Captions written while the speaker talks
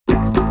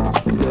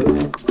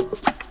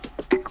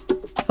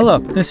Hello,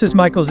 this is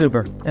Michael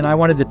Zuber, and I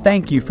wanted to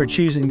thank you for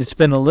choosing to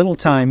spend a little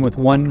time with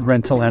one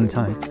rental at a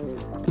time.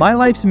 My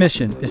life's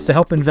mission is to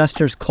help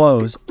investors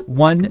close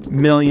 1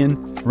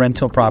 million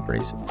rental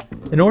properties.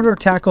 In order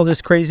to tackle this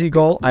crazy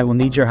goal, I will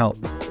need your help.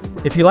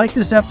 If you like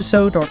this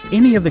episode or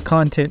any of the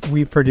content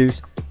we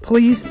produce,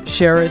 please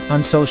share it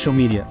on social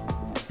media.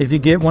 If you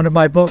get one of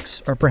my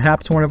books or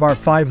perhaps one of our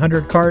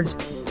 500 cards,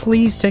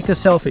 please take a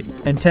selfie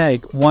and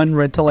tag one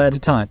rental at a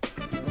time.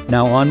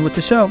 Now on with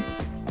the show.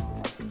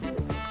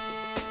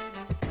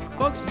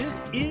 Folks, this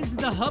is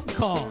the Hub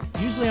Call.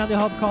 Usually on the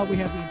Hub Call, we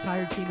have the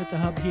entire team at the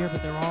Hub here,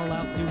 but they're all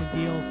out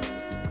doing deals,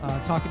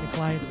 talking to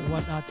clients and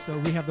whatnot. So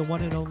we have the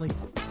one and only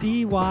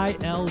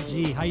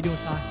CYLG. How you doing,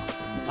 Ty?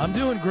 I'm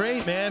doing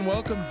great, man.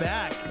 Welcome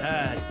back.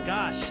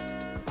 Gosh,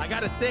 I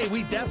got to say,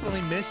 we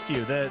definitely missed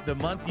you. The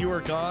month you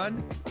were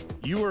gone,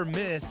 you were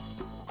missed.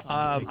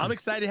 I'm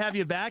excited to have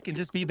you back and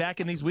just be back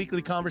in these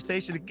weekly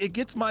conversations. It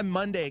gets my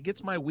Monday, it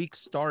gets my week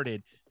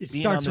started. It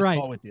being starts on this right.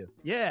 call with you.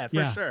 Yeah,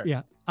 for sure.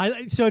 Yeah.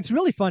 So it's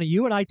really funny.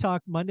 You and I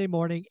talk Monday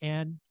morning,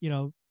 and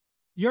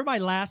you're my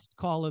last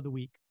call of the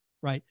week,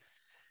 right?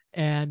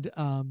 And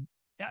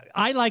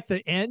I like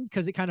the end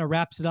because it kind of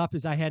wraps it up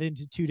as I head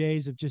into 2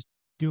 days of just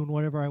doing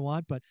whatever I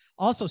want. But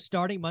also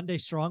starting Monday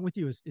strong with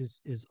you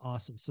is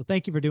awesome. So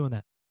thank you for doing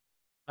that.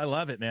 I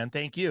love it, man.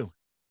 Thank you.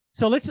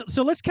 So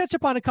let's catch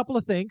up on a couple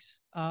of things.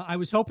 I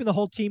was hoping the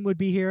whole team would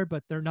be here,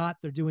 but they're not.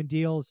 They're doing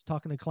deals,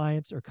 talking to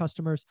clients or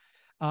customers.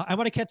 I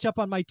want to catch up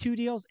on my 2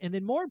 deals, and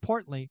then more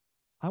importantly,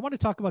 I want to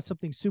talk about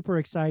something super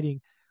exciting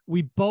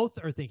we both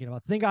are thinking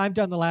about. The thing I've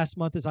done the last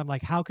month is I'm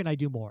like, how can I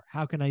do more?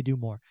 How can I do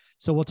more?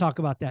 So we'll talk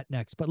about that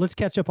next. But let's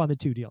catch up on the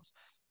 2 deals.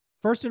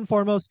 First and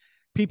foremost,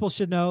 people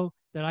should know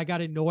that I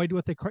got annoyed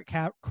with the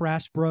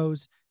Crash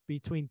Bros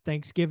between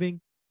Thanksgiving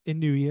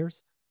and New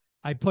Year's.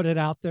 I put it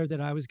out there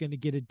that I was going to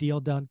get a deal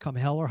done come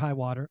hell or high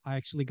water. I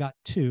actually got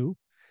 2.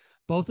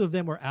 Both of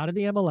them were out of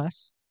the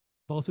MLS.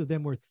 Both of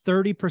them were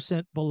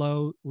 30%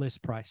 below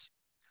list price.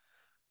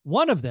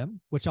 One of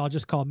them, which I'll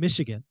just call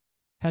Michigan,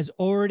 has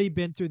already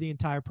been through the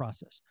entire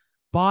process.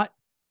 Bought,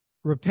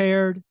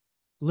 repaired,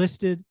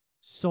 listed,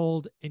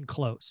 sold, and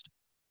closed.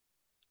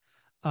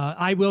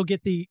 I'm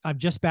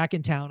just back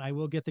in town. I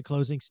will get the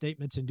closing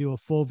statements and do a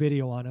full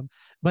video on them.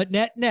 But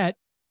net,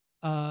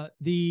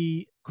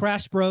 the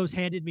Crash Bros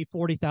handed me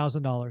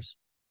 $40,000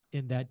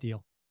 in that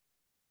deal.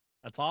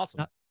 That's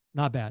awesome.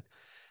 Not bad.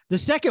 The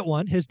second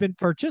one has been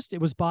purchased. It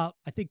was bought,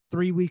 I think,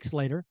 3 weeks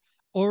later,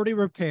 already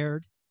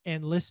repaired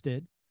and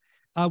listed.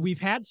 We've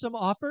had some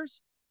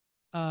offers.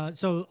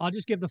 So I'll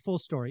just give the full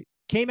story.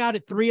 Came out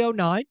at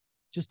 309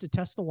 just to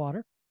test the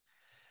water.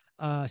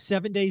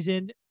 7 days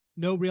in,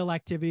 no real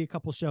activity, a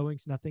couple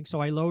showings, nothing. So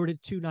I lowered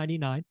it to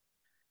 299.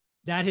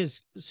 That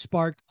has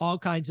sparked all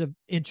kinds of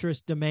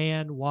interest,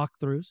 demand,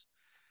 walkthroughs.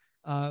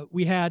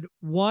 We had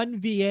one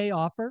VA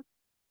offer.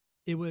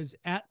 It was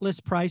at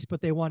list price,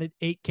 but they wanted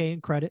 $8K in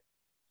credit.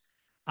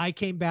 I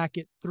came back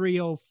at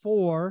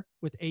 304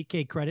 with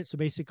 $8K credit. So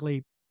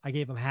basically I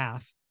gave them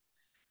half.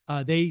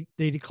 They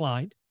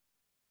declined.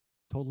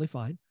 Totally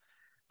fine.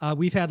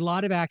 We've had a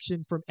lot of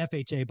action from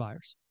FHA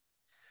buyers.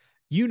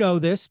 You know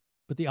this,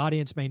 but the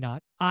audience may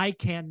not. I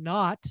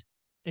cannot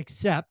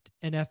accept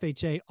an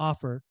FHA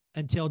offer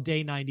until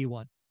day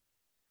 91.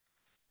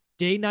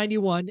 Day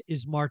 91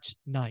 is March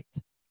 9th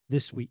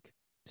this week.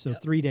 So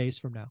 3 days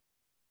from now,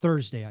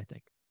 Thursday, I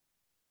think.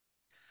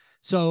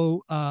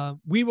 So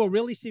we will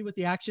really see what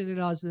the action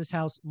is in this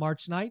house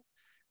March 9th.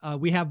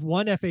 We have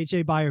one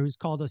FHA buyer who's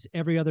called us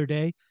every other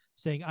day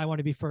saying, I want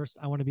to be first.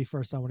 I want to be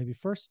first. I want to be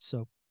first.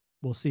 So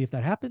we'll see if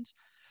that happens.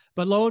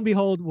 But lo and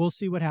behold, we'll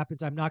see what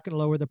happens. I'm not going to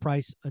lower the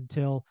price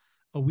until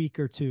a week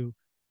or two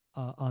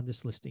on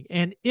this listing.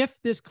 And if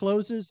this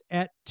closes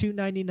at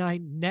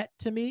 $299 net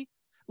to me,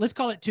 let's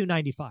call it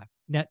 $295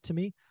 net to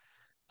me,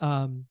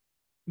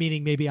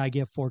 meaning maybe I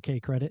give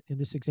 $4K credit in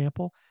this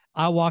example,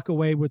 I'll walk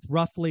away with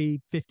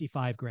roughly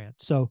 $55,000.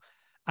 So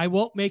I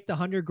won't make the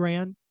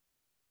 $100,000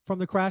 from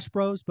the Crash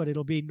Bros, but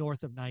it'll be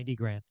north of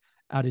 $90,000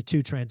 out of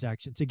 2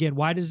 transactions. Again,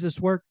 why does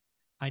this work?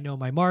 I know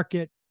my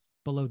market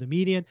below the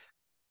median.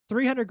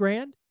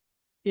 $300,000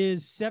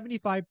 is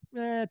 75.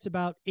 It's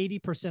about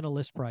 80% of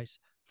list price.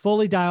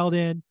 Fully dialed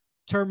in,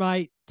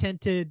 termite,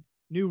 tinted,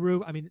 new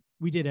roof. I mean,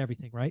 we did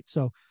everything, right?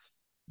 So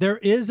there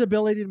is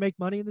ability to make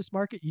money in this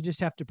market. You just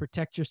have to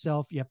protect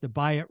yourself. You have to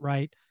buy it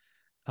right.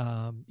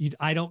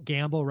 I don't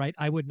gamble, right?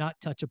 I would not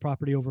touch a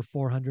property over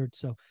 400.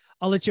 So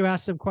I'll let you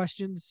ask some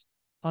questions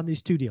on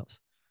these 2 deals.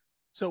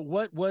 So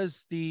what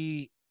was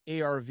the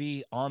ARV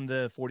on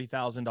the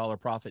 $40,000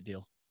 profit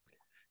deal?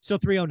 So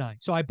 309.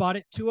 So I bought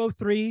it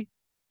 203.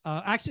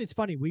 Actually, it's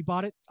funny. I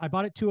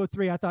bought it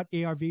 203. I thought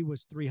ARV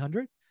was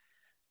 300.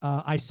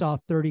 I saw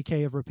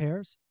 30K of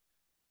repairs.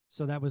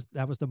 So that was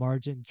the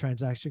margin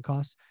transaction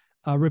costs.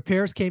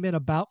 Repairs came in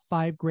about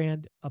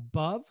 $5,000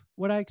 above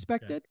what I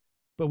expected,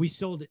 but we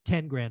sold it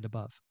 $10,000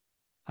 above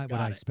what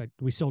I expected.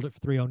 We sold it for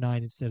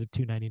 309 instead of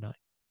 299.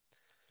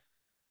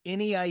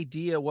 Any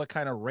idea what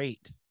kind of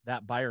rate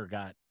that buyer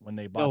got when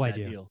they bought that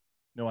deal?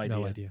 No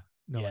idea.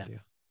 No idea.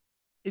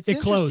 It's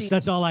It closed. interesting.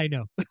 That's all I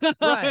know.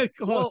 Right. It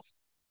closed. Well,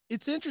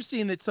 it's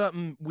interesting that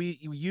something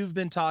you've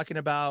been talking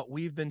about,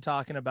 we've been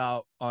talking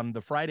about on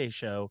the Friday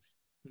show,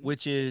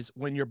 which is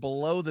when you're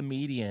below the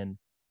median,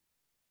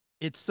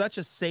 it's such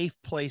a safe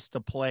place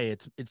to play.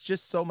 It's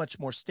just so much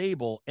more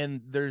stable,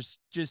 and there's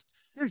just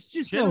no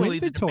generally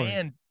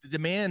inventory.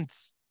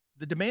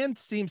 the demand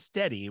seems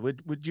steady.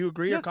 Would you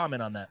agree or Yeah.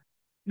 comment on that?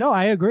 No,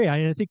 I agree.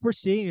 I think we're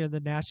seeing in the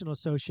National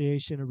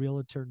Association of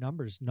Realtor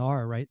numbers,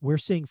 NAR, right? We're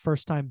seeing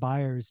first time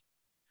buyers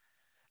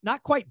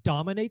not quite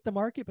dominate the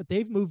market, but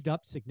they've moved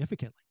up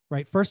significantly,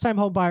 right? First time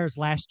home buyers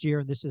last year,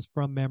 and this is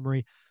from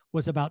memory,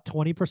 was about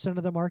 20%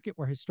 of the market,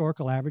 where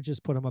historical averages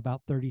put them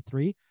about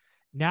 33.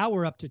 Now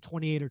we're up to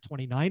 28 or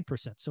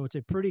 29%. So it's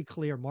a pretty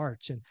clear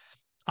march. And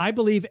I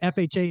believe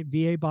FHA and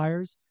VA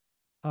buyers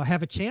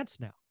have a chance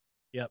now.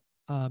 Yep.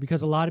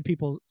 Because a lot of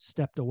people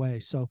stepped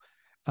away. So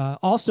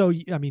also,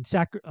 I mean,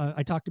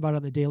 I talked about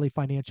on the Daily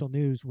Financial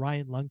News,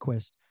 Ryan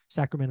Lundquist,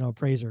 Sacramento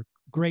appraiser,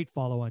 great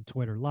follow on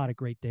Twitter, a lot of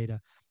great data.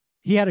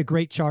 He had a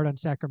great chart on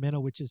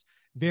Sacramento, which is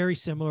very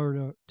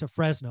similar to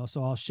Fresno.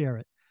 So I'll share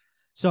it.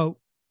 So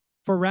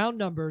for round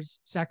numbers,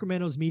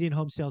 Sacramento's median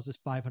home sales is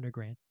 500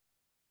 grand.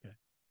 Okay.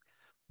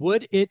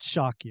 Would it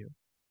shock you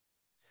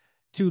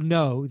to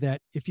know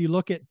that if you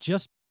look at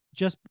just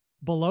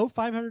below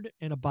 500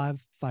 and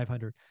above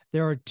 500,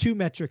 there are two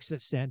metrics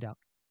that stand out.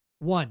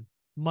 One,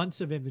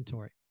 months of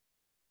inventory.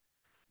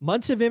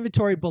 Months of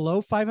inventory below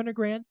 500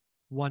 grand,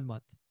 1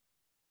 month.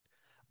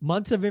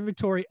 Months of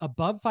inventory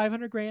above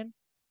 500 grand,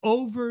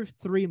 over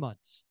 3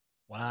 months.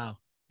 Wow.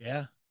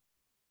 Yeah.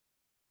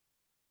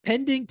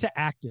 Pending to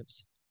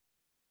actives.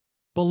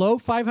 Below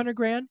 500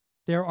 grand,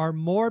 there are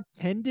more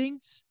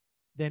pendings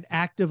than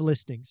active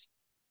listings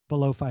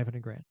below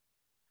 500 grand.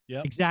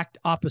 Yep. Exact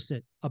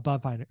opposite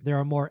above 500. There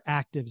are more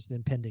actives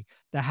than pending.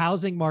 The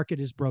housing market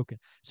is broken.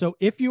 So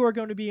if you are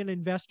going to be an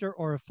investor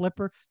or a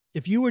flipper,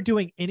 if you were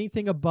doing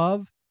anything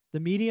above the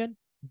median,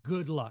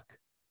 good luck.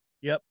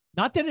 Yep.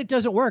 Not that it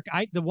doesn't work.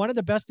 One of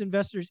the best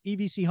investors,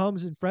 EVC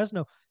Homes in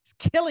Fresno, is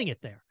killing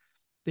it there.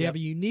 They have a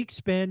unique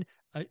spin.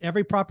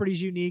 Every property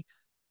is unique.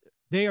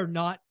 They are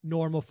not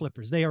normal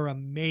flippers. They are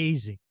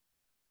amazing.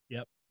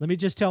 Yep. Let me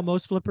just tell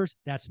most flippers,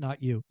 that's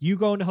not you. You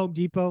go into Home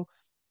Depot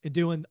and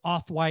doing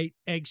off-white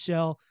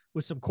eggshell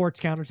with some quartz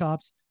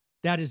countertops,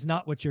 that is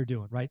not what you're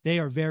doing, right? They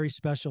are very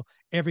special.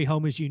 Every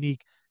home is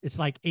unique. It's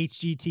like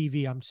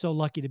HGTV. I'm so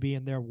lucky to be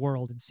in their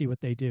world and see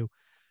what they do.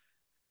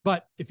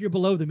 But if you're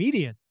below the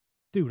median,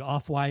 dude,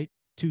 off-white,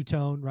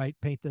 two-tone, right?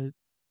 Paint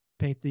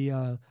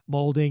the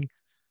molding,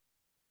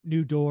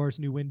 new doors,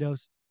 new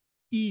windows,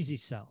 easy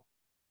sell.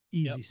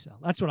 Easy sell.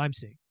 That's what I'm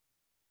seeing.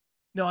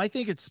 No, I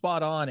think it's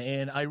spot on.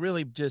 And I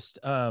really just,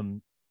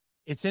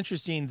 it's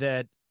interesting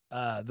that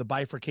the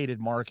bifurcated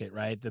market,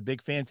 right? The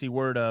big fancy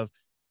word of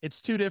it's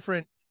two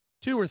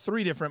or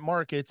three different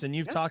markets. And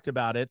you've talked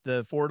about it,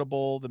 the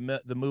affordable,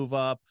 the move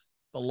up,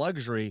 the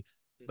luxury,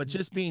 but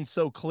just being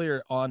so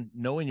clear on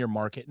knowing your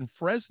market. And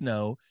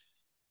Fresno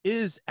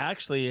is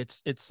actually,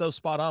 it's so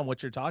spot on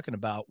what you're talking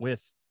about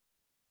with,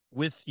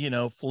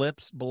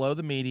 flips below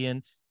the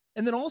median.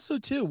 And then also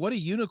too, what a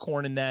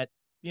unicorn in that,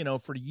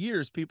 for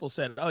years people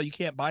said, oh, you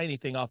can't buy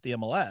anything off the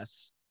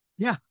MLS.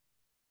 Yeah.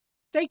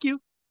 Thank you,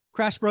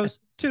 Crash Bros.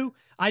 2.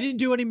 I didn't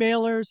do any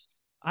mailers.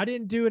 I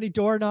didn't do any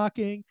door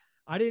knocking.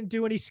 I didn't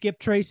do any skip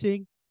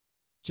tracing.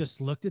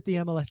 Just looked at the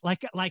MLS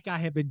like I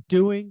have been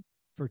doing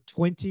for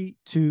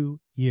 22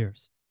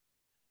 years.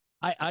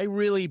 I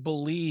really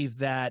believe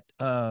that,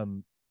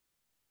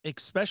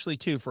 especially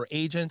too for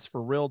agents,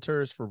 for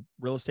realtors, for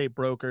real estate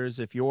brokers,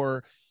 if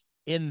you're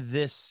in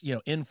this,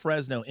 in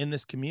Fresno, in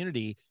this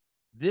community,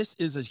 this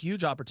is a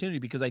huge opportunity,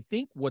 because I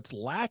think what's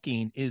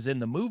lacking is in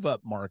the move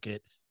up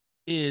market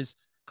is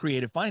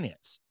creative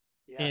finance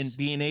and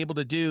being able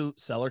to do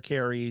seller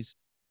carries,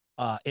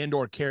 and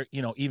or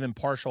even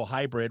partial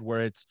hybrid,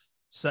 where it's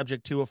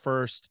subject to a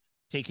first,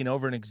 taking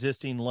over an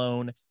existing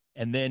loan,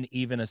 and then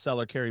even a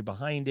seller carry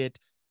behind it.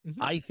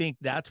 I think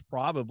that's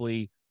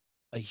probably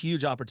a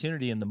huge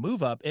opportunity in the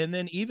move up, and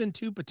then even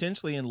too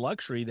potentially in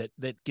luxury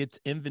that gets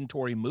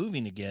inventory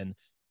moving again.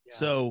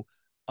 So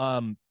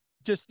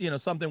just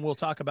something we'll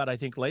talk about, I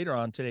think, later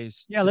on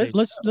today's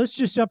let's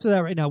just jump to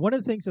that right now. One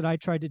of the things that I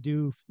tried to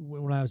do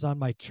when I was on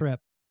my trip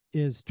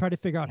is try to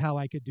figure out how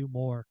I could do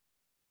more,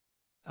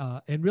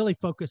 and really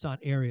focus on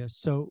areas.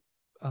 So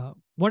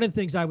one of the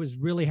things I was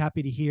really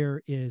happy to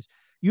hear is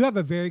you have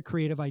a very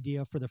creative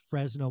idea for the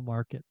Fresno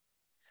market.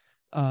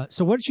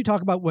 So why don't you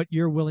talk about what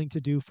you're willing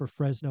to do for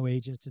Fresno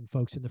agents and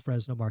folks in the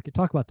Fresno market?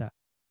 Talk about that.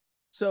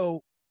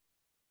 So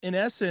in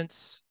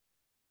essence,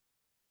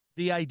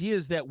 the idea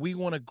is that we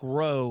want to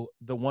grow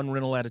the one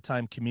rental at a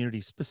time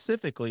community,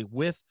 specifically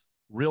with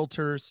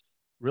realtors,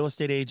 real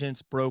estate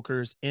agents,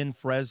 brokers in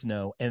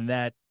Fresno. And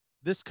that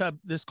this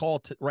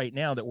call right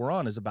now that we're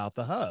on is about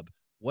the hub.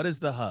 What is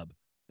the hub?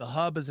 The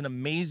hub is an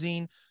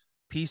amazing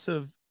piece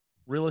of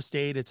real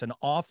estate. It's an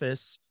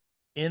office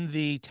in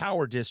the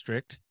Tower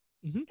District,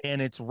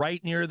 and it's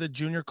right near the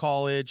junior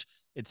college.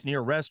 It's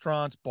near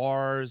restaurants,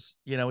 bars.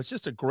 It's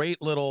just a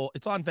great little,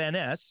 it's on Van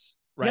Ness,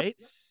 right?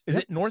 Yep.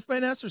 Is it North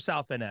Van Ness or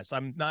South Van Ness?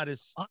 I'm not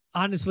as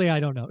honestly, I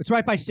don't know. It's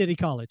right by City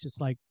College. It's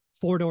like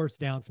 4 doors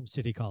down from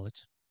City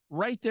College.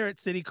 Right there at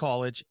City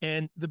College.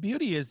 And the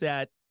beauty is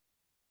that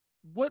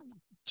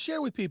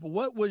share with people,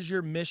 what was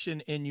your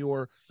mission and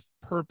your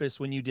purpose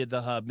when you did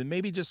the hub? And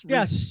maybe just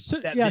vision.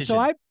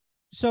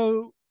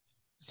 So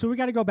we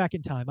got to go back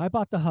in time. I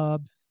bought the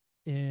hub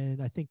in,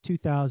 I think,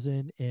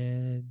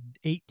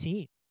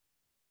 2018.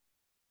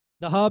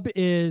 The hub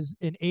is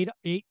an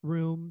eight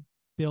room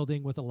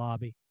building with a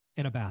lobby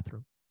and a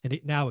bathroom and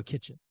now a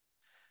kitchen.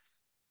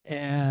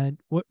 And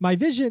what my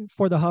vision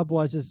for the hub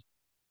is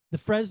the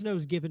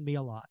Fresno's given me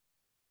a lot.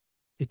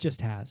 It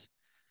just has.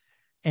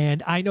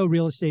 And I know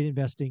real estate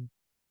investing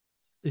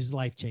is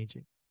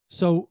life-changing.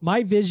 So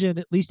my vision,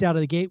 at least out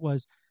of the gate,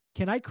 was,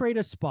 can I create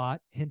a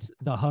spot, hence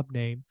the hub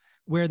name,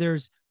 where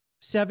there's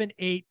 7,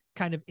 8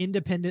 kind of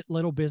independent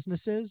little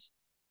businesses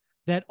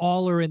that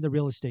all are in the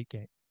real estate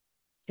game.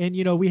 And,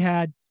 we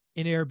had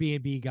an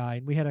Airbnb guy,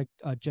 and we had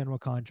a general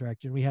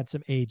contractor, and we had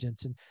some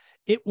agents, and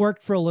it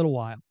worked for a little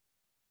while.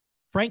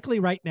 Frankly,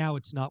 right now,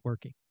 it's not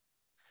working.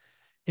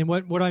 And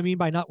what I mean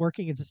by not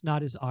working is it's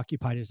not as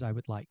occupied as I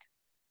would like.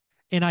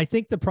 And I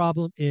think the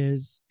problem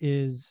is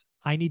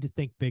I need to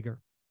think bigger.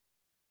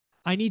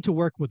 I need to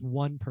work with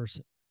one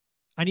person.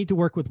 I need to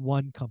work with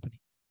one company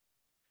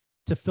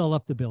to fill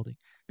up the building,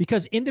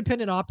 because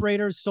independent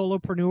operators,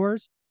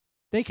 solopreneurs,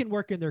 they can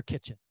work in their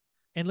kitchen.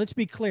 And let's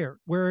be clear,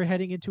 we're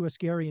heading into a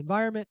scary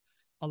environment.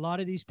 A lot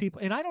of these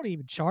people, and I don't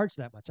even charge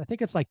that much. I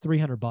think it's like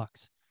 $300.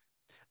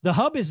 The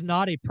hub is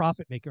not a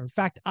profit maker. In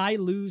fact, I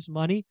lose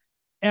money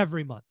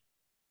every month.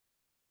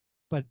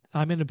 But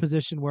I'm in a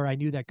position where I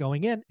knew that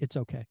going in, it's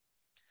okay.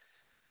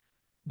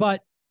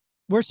 But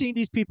we're seeing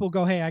these people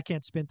go, hey, I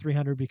can't spend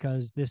 300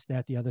 because this,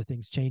 that, the other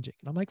thing's changing.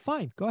 And I'm like,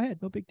 fine, go ahead.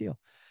 No big deal.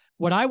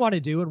 What I want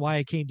to do, and why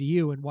I came to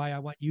you, and why I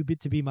want you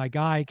to be my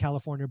guy,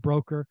 California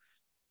broker,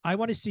 I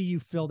want to see you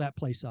fill that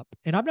place up.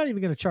 And I'm not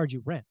even going to charge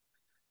you rent.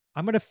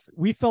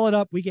 We fill it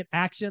up. We get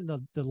action.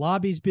 The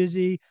lobby's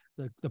busy.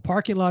 The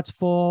parking lot's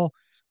full.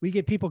 We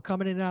get people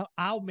coming in and out.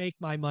 I'll make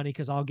my money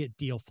because I'll get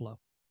deal flow.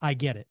 I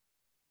get it.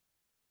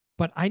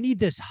 But I need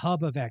this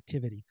hub of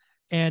activity.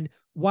 And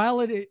while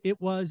it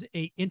was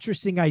an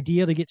interesting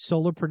idea to get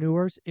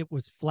solopreneurs, it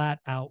was flat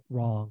out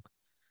wrong.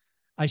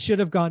 I should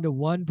have gone to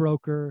one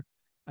broker.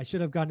 I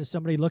should have gone to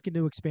somebody looking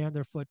to expand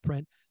their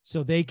footprint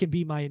so they can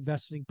be my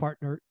investing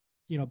partner,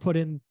 put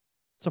in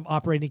some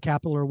operating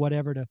capital or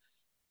whatever to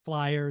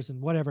flyers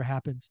and whatever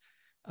happens.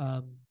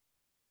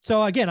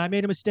 So again, I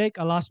made a mistake.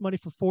 I lost money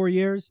for 4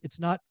 years. It's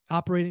not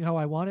operating how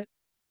I want it.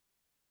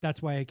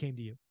 That's why I came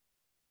to you.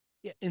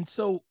 Yeah. And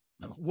so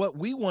what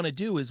we want to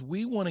do is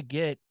we want to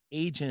get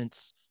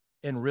agents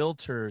and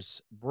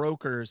realtors,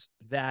 brokers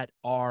that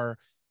are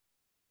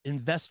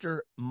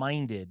investor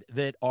minded,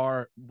 that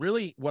are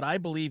really what I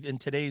believe in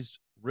today's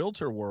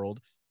realtor world,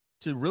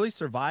 to really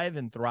survive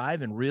and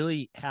thrive and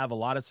really have a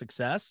lot of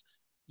success.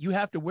 You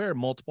have to wear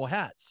multiple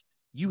hats.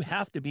 You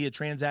have to be a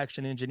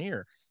transaction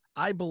engineer.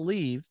 I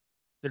believe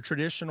the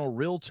traditional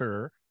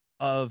realtor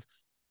of,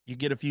 you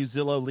get a few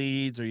Zillow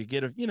leads, or you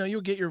get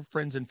you'll get your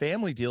friends and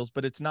family deals,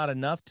 but it's not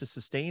enough to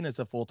sustain as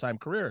a full-time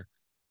career.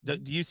 Do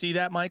you see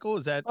that, Michael?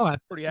 Is that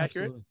pretty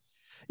accurate? Absolutely.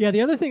 Yeah.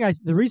 The other thing,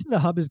 the reason the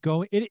hub is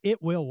going,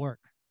 it will work,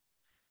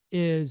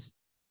 is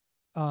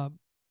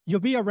you'll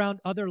be around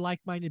other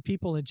like-minded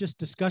people and just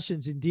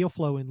discussions and deal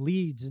flow and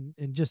leads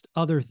and just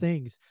other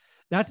things.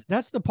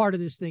 That's the part of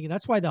this thing. And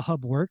that's why the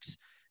hub works.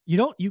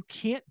 You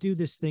can't do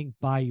this thing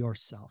by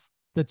yourself.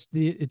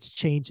 It's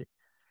changing.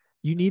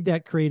 You need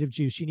that creative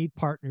juice. You need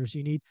partners.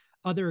 You need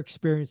other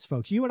experienced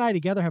folks. You and I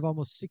together have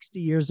almost 60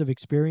 years of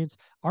experience.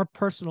 Our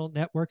personal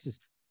networks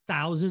is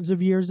thousands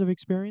of years of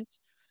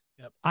experience.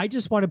 Yep. I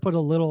just want to put a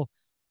little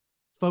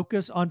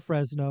focus on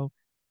Fresno,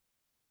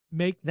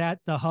 make that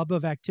the hub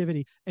of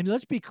activity. And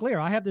let's be clear,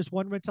 I have this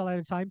one rental at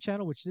a time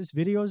channel, which this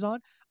video is on.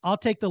 I'll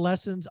take the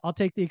lessons, I'll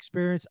take the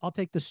experience, I'll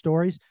take the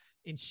stories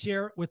and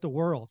share it with the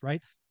world,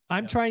 right?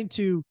 I'm trying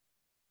to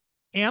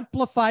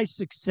amplify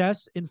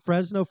success in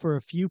Fresno for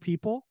a few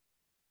people,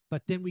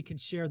 but then we can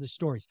share the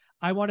stories.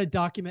 I want to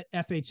document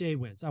FHA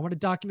wins. I want to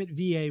document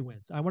VA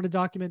wins. I want to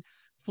document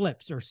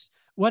flips or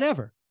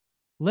whatever.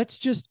 Let's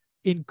just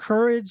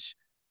encourage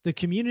the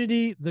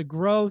community, the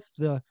growth,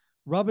 the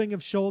rubbing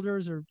of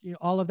shoulders, or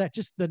all of that,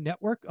 just the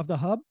network of the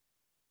hub.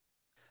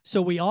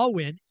 So we all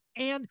win.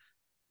 And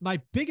my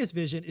biggest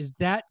vision is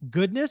that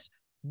goodness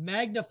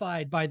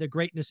magnified by the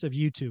greatness of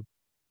YouTube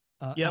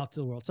out to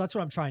the world. So that's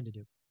what I'm trying to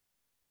do.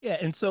 Yeah.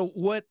 And so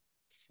what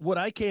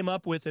I came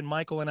up with, and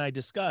Michael and I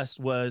discussed,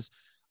 was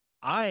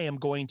I am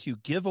going to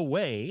give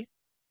away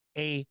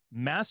a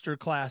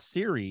masterclass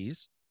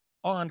series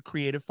on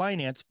creative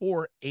finance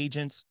for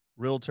agents,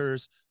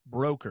 realtors,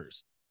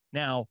 brokers.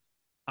 Now,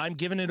 I'm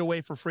giving it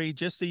away for free,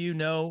 just so you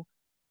know,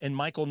 and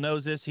Michael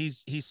knows this.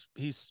 He's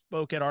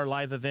spoke at our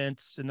live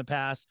events in the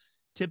past.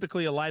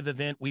 Typically, a live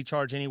event, we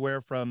charge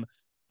anywhere from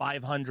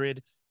 $500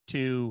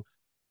 to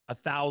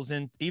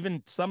 $1,000.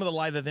 Even some of the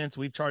live events,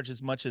 we've charged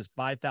as much as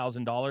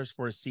 $5,000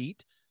 for a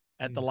seat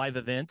at the live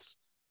events.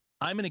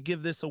 I'm going to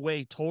give this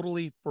away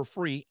totally for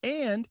free.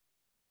 And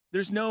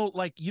there's no,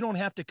 like, you don't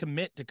have to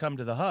commit to come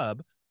to the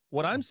hub.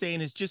 What I'm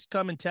saying is just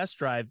come and test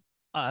drive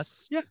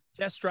us,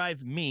 test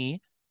drive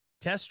me,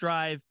 test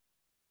drive,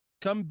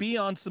 come be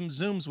on some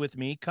Zooms with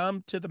me,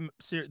 come to the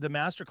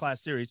masterclass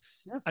series.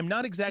 I'm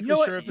not exactly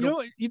sure if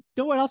it'll. You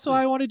know what else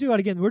I want to do? And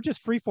again, we're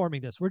just free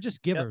forming this. We're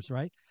just givers,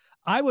 right?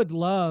 I would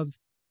love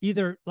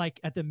either like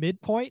at the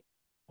midpoint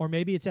or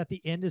maybe it's at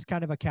the end as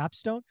kind of a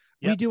capstone.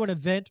 We do an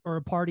event or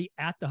a party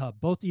at the hub.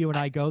 Both of you and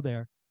I go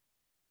there.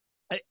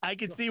 I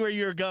can see where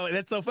you're going.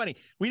 That's so funny.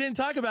 We didn't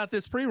talk about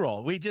this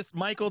pre-roll.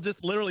 Michael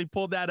just literally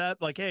pulled that up.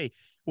 Like, hey,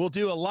 we'll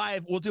do a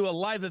live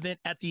event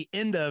at the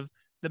end of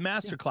the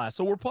masterclass.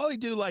 So we'll probably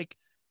do, like,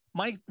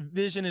 my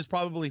vision is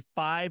probably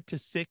 5 to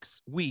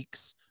 6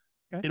 weeks.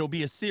 Okay. It'll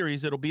be a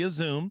series. It'll be a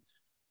Zoom.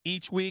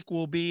 Each week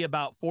will be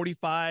about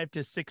 45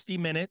 to 60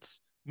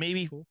 minutes,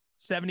 maybe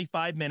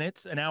 75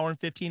 minutes, an hour and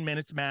 15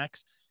 minutes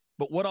max.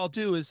 But what I'll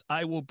do is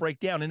I will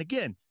break down. And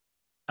again,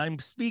 I'm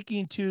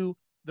speaking to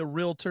the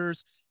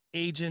realtors,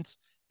 agents,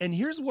 and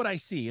here's what I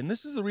see. And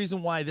this is the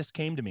reason why this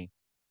came to me.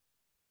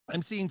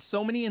 I'm seeing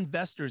so many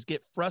investors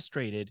get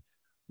frustrated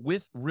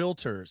with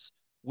realtors,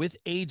 with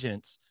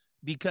agents,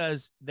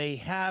 because they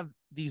have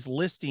these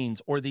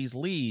listings or these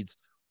leads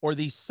or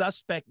these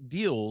suspect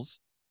deals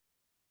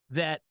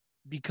that,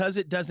 because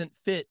it doesn't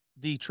fit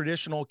the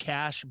traditional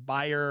cash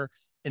buyer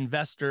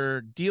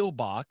investor deal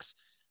box,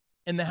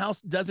 and the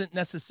house doesn't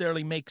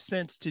necessarily make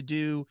sense to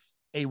do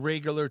a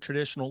regular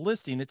traditional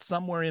listing. It's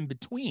somewhere in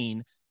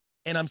between.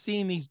 And I'm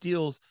seeing these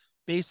deals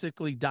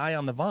basically die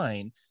on the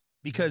vine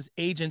because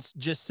agents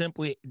just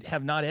simply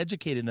have not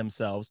educated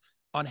themselves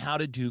on how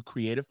to do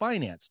creative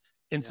finance.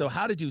 And so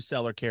how to do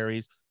seller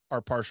carries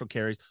or partial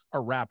carries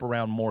or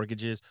wraparound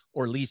mortgages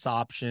or lease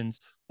options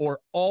or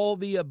all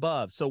the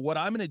above. So what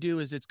I'm going to do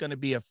is it's going to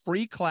be a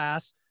free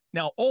class.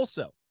 Now,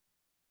 also,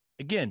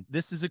 again,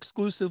 this is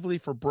exclusively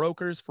for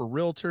brokers, for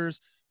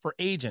realtors, for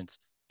agents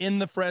in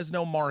the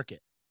Fresno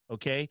market.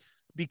 Okay.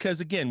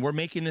 Because again, we're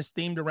making this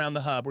themed around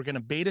the hub. We're going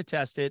to beta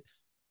test it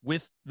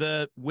with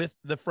the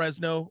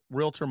Fresno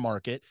realtor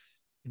market.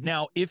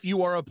 Now, if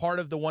you are a part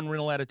of the One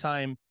Rental at a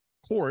Time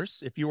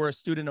course, if you are a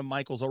student of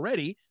Michael's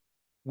already,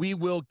 we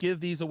will give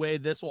these away.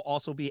 This will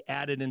also be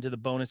added into the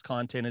bonus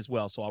content as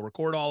well. So I'll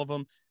record all of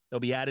them.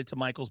 They'll be added to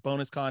Michael's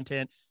bonus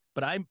content,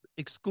 but I'm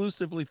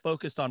exclusively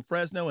focused on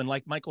Fresno. And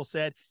like Michael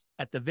said,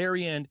 at the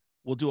very end,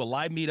 we'll do a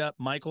live meetup.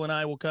 Michael and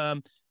I will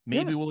come.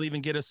 Maybe we'll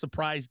even get a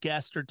surprise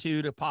guest or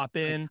two to pop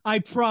in. I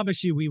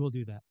promise you we will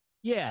do that.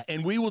 Yeah,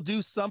 and we will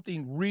do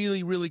something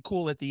really, really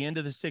cool at the end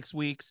of the 6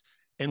 weeks,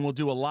 and we'll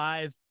do a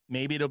live.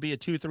 Maybe it'll be a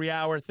 2-3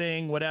 hour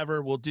thing,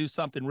 whatever. We'll do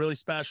something really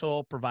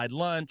special, provide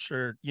lunch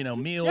or,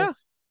 meal,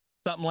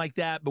 something like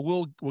that. But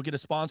we'll get a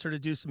sponsor to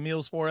do some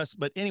meals for us.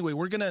 But anyway,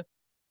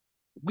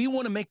 we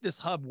want to make this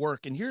hub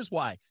work. And here's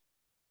why.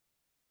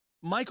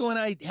 Michael and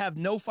I have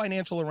no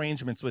financial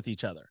arrangements with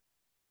each other.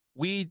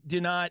 We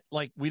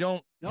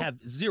don't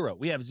have zero.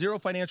 We have zero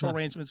financial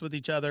arrangements with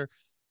each other.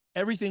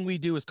 Everything we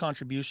do is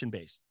contribution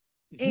based.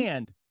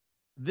 And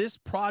this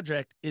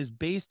project is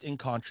based in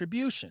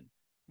contribution,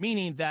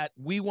 meaning that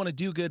we want to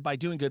do good by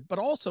doing good. But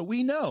also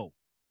we know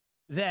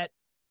that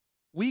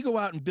we go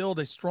out and build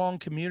a strong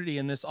community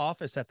in this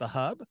office at the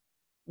hub.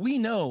 We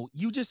know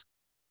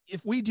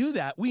if we do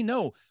that, we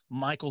know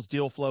Michael's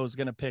deal flow is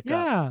going to pick up.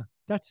 Yeah,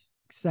 that's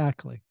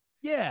exactly.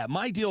 Yeah,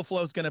 my deal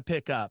flow is going to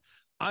pick up.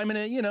 I'm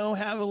going to,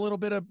 have a little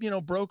bit of,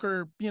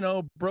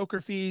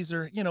 broker fees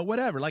or,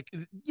 whatever. Like,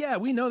 yeah,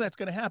 we know that's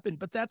going to happen,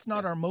 but that's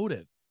not our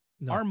motive.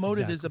 No, our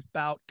motive is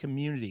about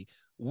community.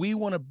 We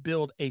want to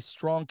build a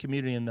strong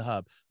community in the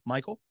hub.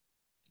 Michael?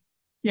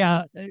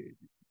 Yeah,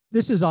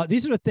 these are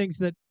the things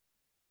that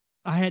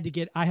I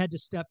had to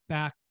step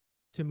back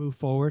to move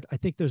forward. I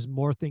think there's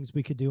more things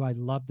we could do. I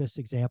love this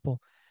example.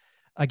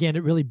 Again,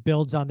 it really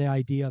builds on the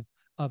idea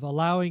of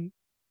allowing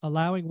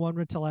One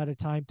Rental at a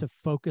Time to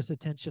focus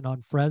attention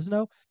on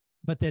Fresno,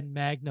 but then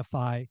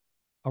magnify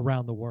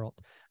around the world.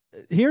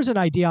 Here's an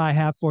idea I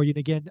have for you. And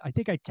again, I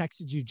think I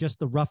texted you just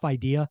the rough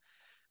idea.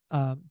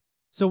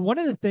 So one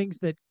of the things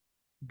that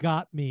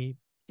got me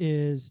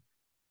is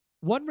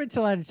One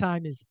Rental at a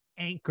Time is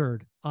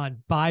anchored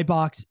on buy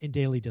box and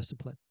daily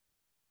discipline.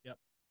 Yep.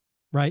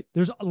 Right?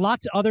 There's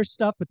lots of other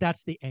stuff, but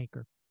that's the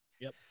anchor.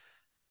 Yep.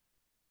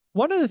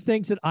 One of the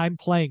things that I'm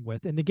playing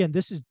with, and again,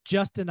 this is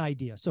just an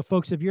idea. So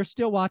folks, if you're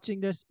still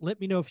watching this, let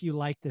me know if you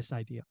like this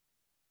idea.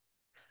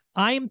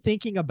 I am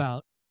thinking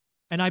about,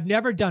 and I've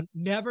never done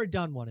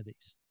one of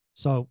these,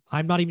 so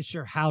I'm not even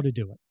sure how to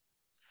do it.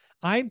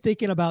 I'm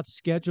thinking about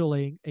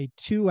scheduling a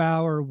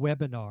 2-hour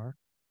webinar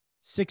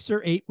 6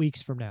 or 8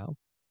 weeks from now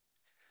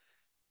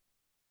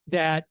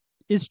that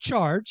is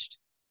charged.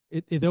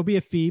 There'll be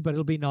a fee, but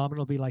it'll be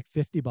nominal. It'll be like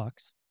 $50,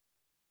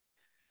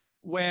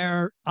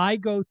 where I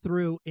go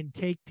through and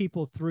take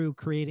people through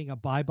creating a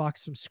buy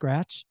box from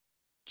scratch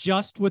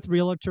just with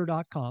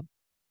realtor.com.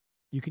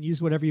 You can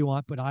use whatever you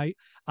want, but I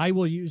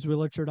will use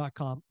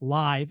realtor.com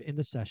live in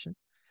the session.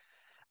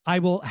 I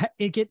will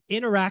get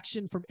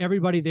interaction from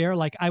everybody there.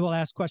 Like I will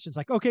ask questions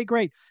like, okay,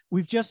 great.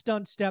 We've just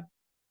done step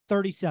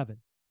 37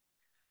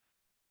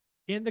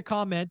 in the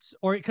comments,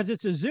 or because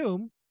it's a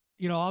Zoom,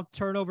 I'll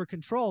turn over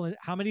control. And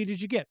how many did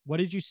you get? What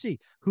did you see?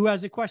 Who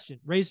has a question?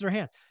 Raise their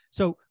hand.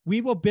 So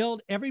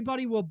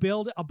everybody will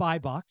build a buy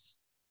box.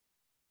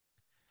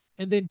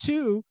 And then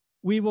 2,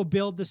 we will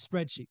build the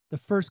spreadsheet, the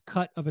first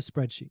cut of a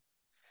spreadsheet.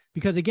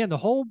 Because again, the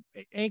whole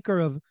anchor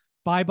of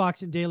buy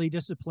box and daily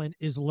discipline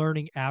is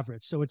learning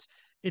average. So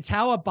it's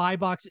how a buy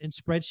box and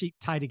spreadsheet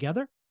tie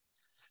together.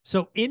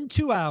 So in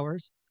 2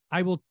 hours,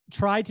 I will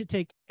try to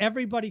take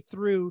everybody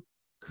through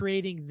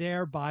creating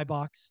their buy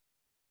box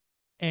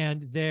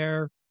and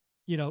their,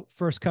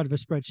 first cut of a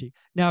spreadsheet.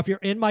 Now, if you're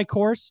in my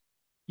course,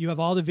 you have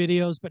all the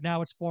videos, but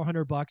now it's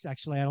 $400.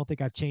 Actually, I don't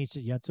think I've changed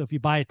it yet. So if you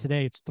buy it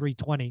today, it's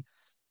 $320.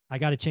 I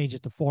got to change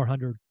it to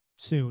 $400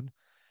 soon.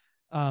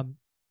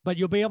 But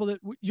you'll be able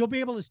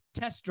to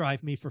test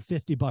drive me for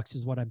 $50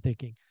 is what I'm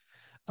thinking.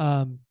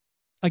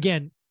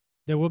 Again,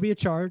 there will be a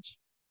charge.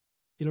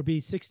 It'll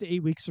be 6 to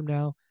 8 weeks from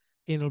now,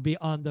 and it'll be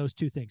on those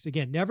 2 things.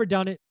 Again, never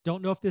done it.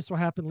 Don't know if this will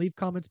happen. Leave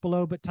comments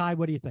below. But Ty,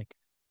 what do you think?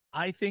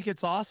 I think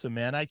it's awesome,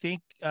 man. I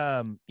think,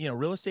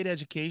 real estate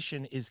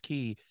education is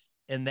key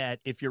in that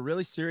if you're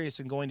really serious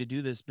in going to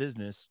do this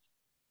business,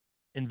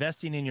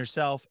 investing in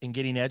yourself and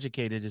getting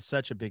educated is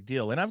such a big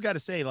deal. And I've got to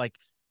say, like,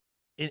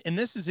 and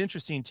this is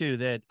interesting too,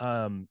 that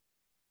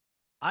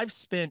I've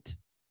spent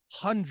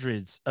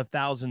hundreds of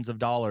thousands of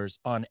dollars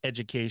on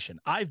education.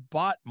 I've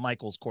bought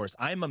Michael's course.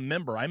 I'm a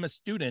member. I'm a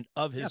student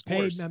of his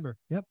course. Paid member.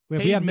 Yep.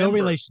 We have no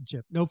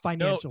relationship, no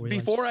financial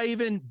relationship. Before I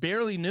even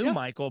barely knew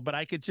Michael, but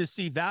I could just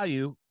see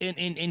value and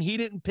he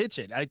didn't pitch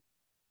it. I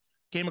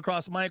came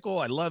across Michael.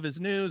 I love his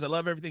news. I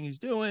love everything he's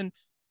doing.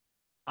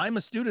 I'm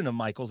a student of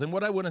Michael's. And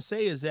what I want to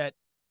say is that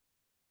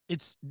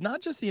it's not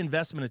just the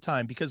investment of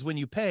time, because when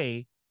you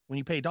pay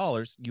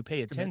dollars, you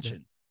pay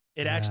attention.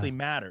 It actually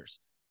matters.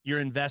 You're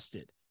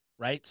invested,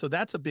 right? So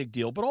that's a big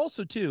deal. But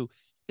also too,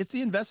 it's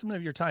the investment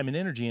of your time and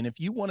energy. And if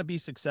you want to be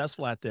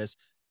successful at this,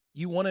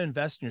 you want to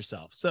invest in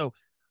yourself. So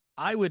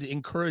I would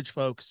encourage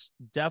folks,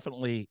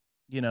 definitely,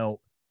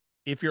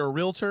 if you're a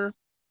realtor,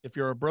 if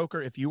you're a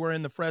broker, if you are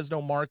in the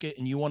Fresno market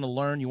and you want to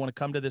learn, you want to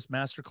come to this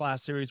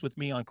masterclass series with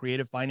me on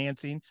creative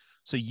financing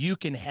so you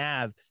can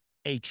have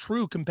a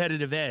true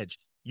competitive edge.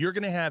 You're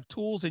going to have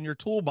tools in your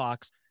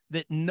toolbox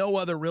that no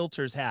other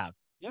realtors have.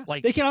 Yeah.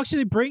 Like they can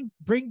actually bring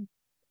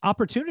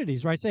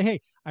opportunities, right? Say,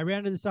 hey, I ran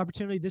into this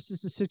opportunity. This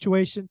is the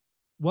situation.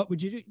 What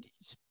would you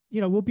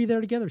do? We'll be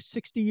there together.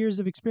 60 years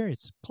of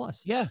experience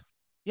plus. Yeah.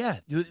 Yeah.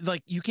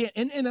 Like you can't,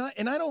 and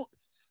I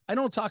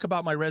don't talk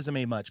about my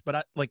resume much,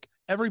 but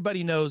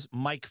everybody knows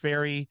Mike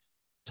Ferry,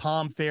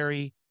 Tom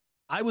Ferry.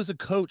 I was a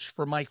coach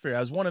for Mike Ferry.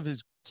 I was one of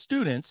his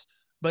students,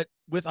 but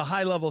with a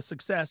high level of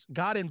success,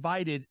 got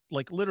invited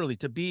literally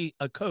to be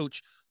a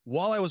coach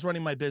while I was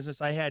running my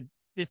business. I had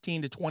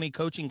 15 to 20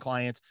 coaching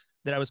clients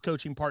that I was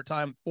coaching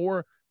part-time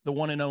for the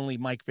one and only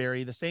Mike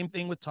Ferry. The same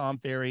thing with Tom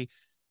Ferry.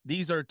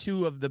 These are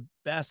 2 of the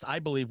best, I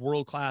believe,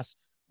 world-class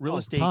real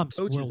estate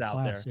coaches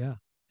out there. Yeah.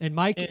 And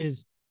Mike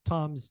is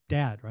Tom's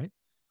dad, right?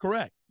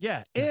 Correct.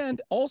 Yeah.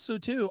 And also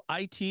too,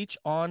 I teach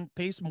on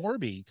Pace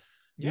Morby,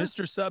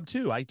 Mr. Sub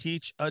 2. I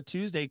teach a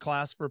Tuesday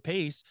class for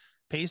Pace.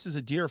 Pace is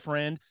a dear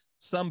friend,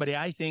 somebody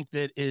I think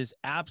that is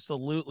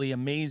absolutely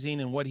amazing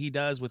in what he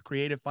does with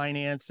creative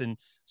finance and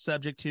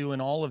subject to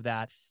and all of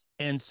that.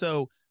 And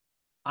so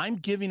I'm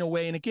giving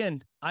away, and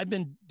again, I've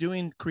been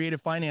doing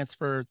creative finance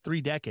for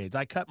 3 decades.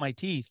 I cut my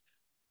teeth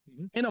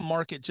in a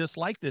market just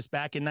like this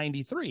back in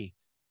 93.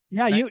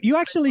 Yeah. You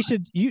actually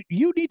should, you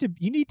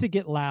need to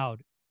get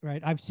loud,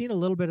 right? I've seen a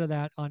little bit of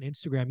that on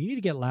Instagram. You need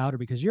to get louder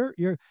because your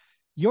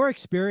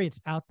experience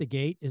out the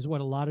gate is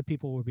what a lot of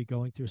people will be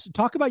going through. So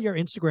talk about your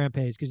Instagram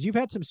page, because you've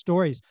had some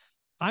stories.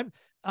 I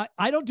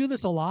don't do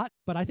this a lot,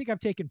 but I think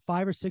I've taken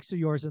 5 or 6 of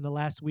yours in the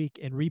last week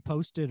and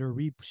reposted or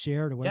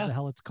reshared or whatever the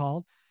hell it's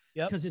called.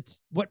 Yeah. Because it's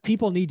what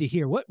people need to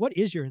hear. What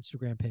is your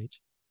Instagram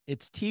page?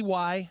 It's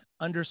TY_LG.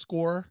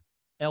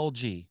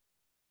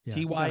 Yeah,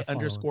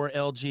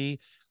 TY_LG.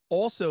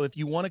 Also, if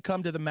you want to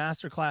come to the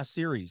masterclass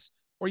series,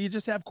 or you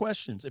just have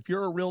questions, if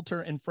you're a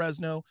realtor in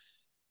Fresno,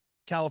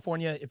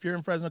 California, if you're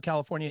in Fresno,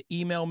 California,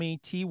 email me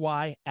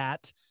ty@tylg.com.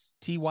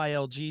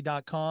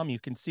 You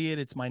can see it.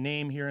 It's my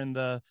name here on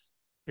the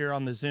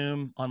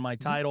Zoom on my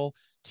title,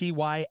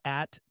 ty@tylg.com.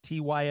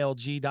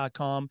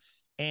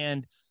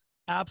 And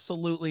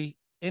absolutely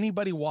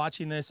anybody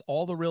watching this,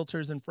 all the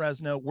realtors in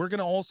Fresno, we're going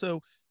to also,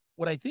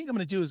 what I think I'm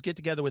going to do is get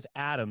together with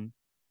Adam.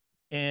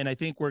 And I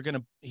think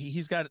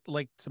he's got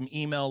some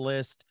email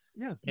list.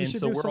 Yeah. And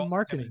so we're some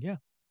marketing.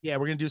 Yeah,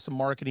 we're going to do some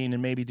marketing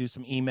and maybe do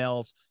some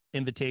emails,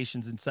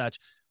 invitations and such.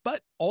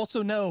 But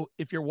also know,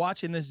 if you're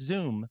watching this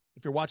Zoom,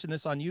 if you're watching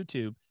this on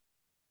YouTube,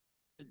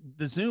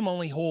 the Zoom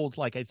only holds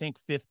I think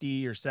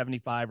 50 or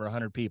 75 or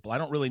 100 people. I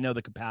don't really know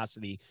the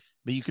capacity,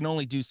 but you can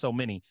only do so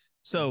many.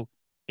 So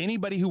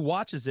anybody who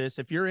watches this,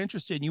 if you're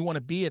interested and you want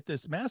to be at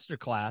this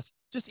masterclass,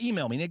 just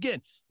email me. And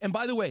again, and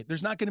by the way,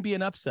 there's not going to be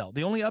an upsell.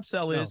 The only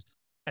upsell is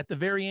at the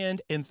very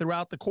end and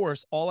throughout the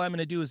course. All I'm going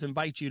to do is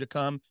invite you to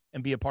come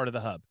and be a part of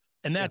the hub.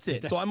 And that's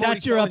it. So I'm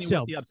that's your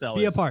upsell. You what the upsell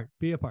be is.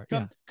 Be a part.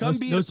 Come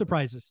no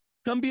surprises.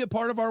 Come be a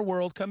part of our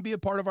world. Come be a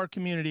part of our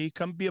community.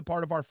 Come be a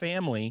part of our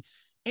family.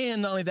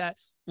 And not only that,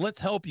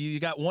 let's help you. You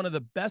got one of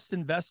the best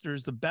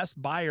investors, the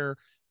best buyer,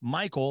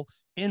 Michael,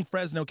 in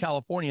Fresno,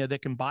 California,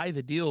 that can buy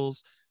the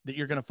deals that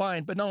you're going to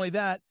find. But not only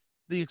that,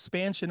 the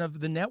expansion of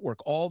the network,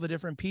 all the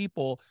different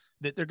people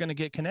that they're going to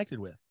get connected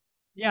with.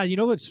 Yeah, you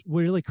know what's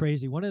really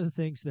crazy? One of the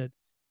things that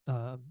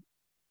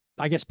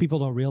I guess people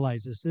don't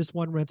realize is this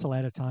one rental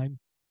at a time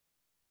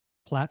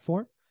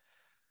platform.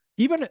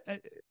 Even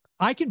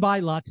I can buy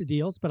lots of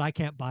deals, but I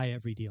can't buy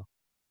every deal.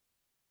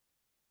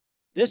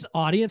 This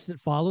audience that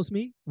follows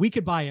me, we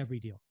could buy every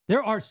deal.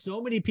 There are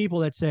so many people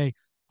that say,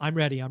 I'm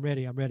ready, I'm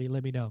ready, I'm ready,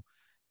 let me know.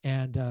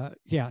 And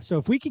yeah, so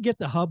if we could get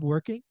the hub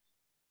working,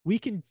 we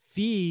can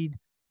feed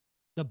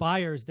the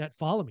buyers that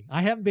follow me.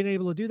 I haven't been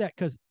able to do that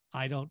because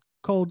I don't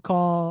cold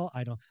call.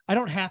 I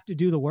don't have to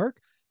do the work,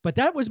 but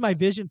that was my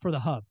vision for the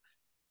hub.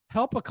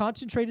 Help a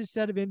concentrated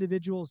set of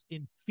individuals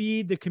and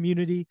feed the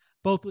community,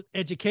 both with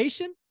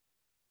education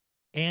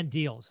and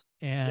deals.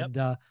 And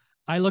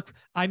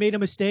I made a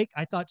mistake.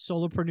 I thought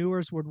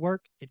solopreneurs would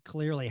work. It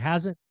clearly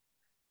hasn't.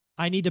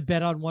 I need to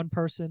bet on one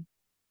person.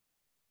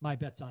 My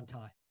bet's on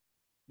Ty.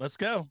 Let's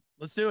go.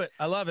 Let's do it.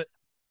 I love it.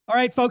 All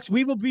right, folks,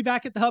 we will be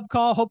back at the hub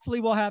call. Hopefully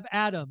we'll have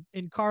Adam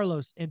and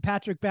Carlos and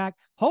Patrick back.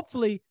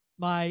 Hopefully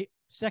my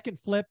second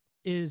flip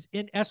is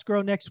in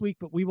escrow next week,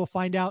 but we will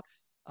find out.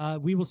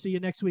 We will see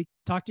you next week.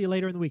 Talk to you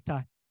later in the week,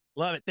 Ty.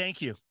 Love it.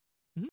 Thank you.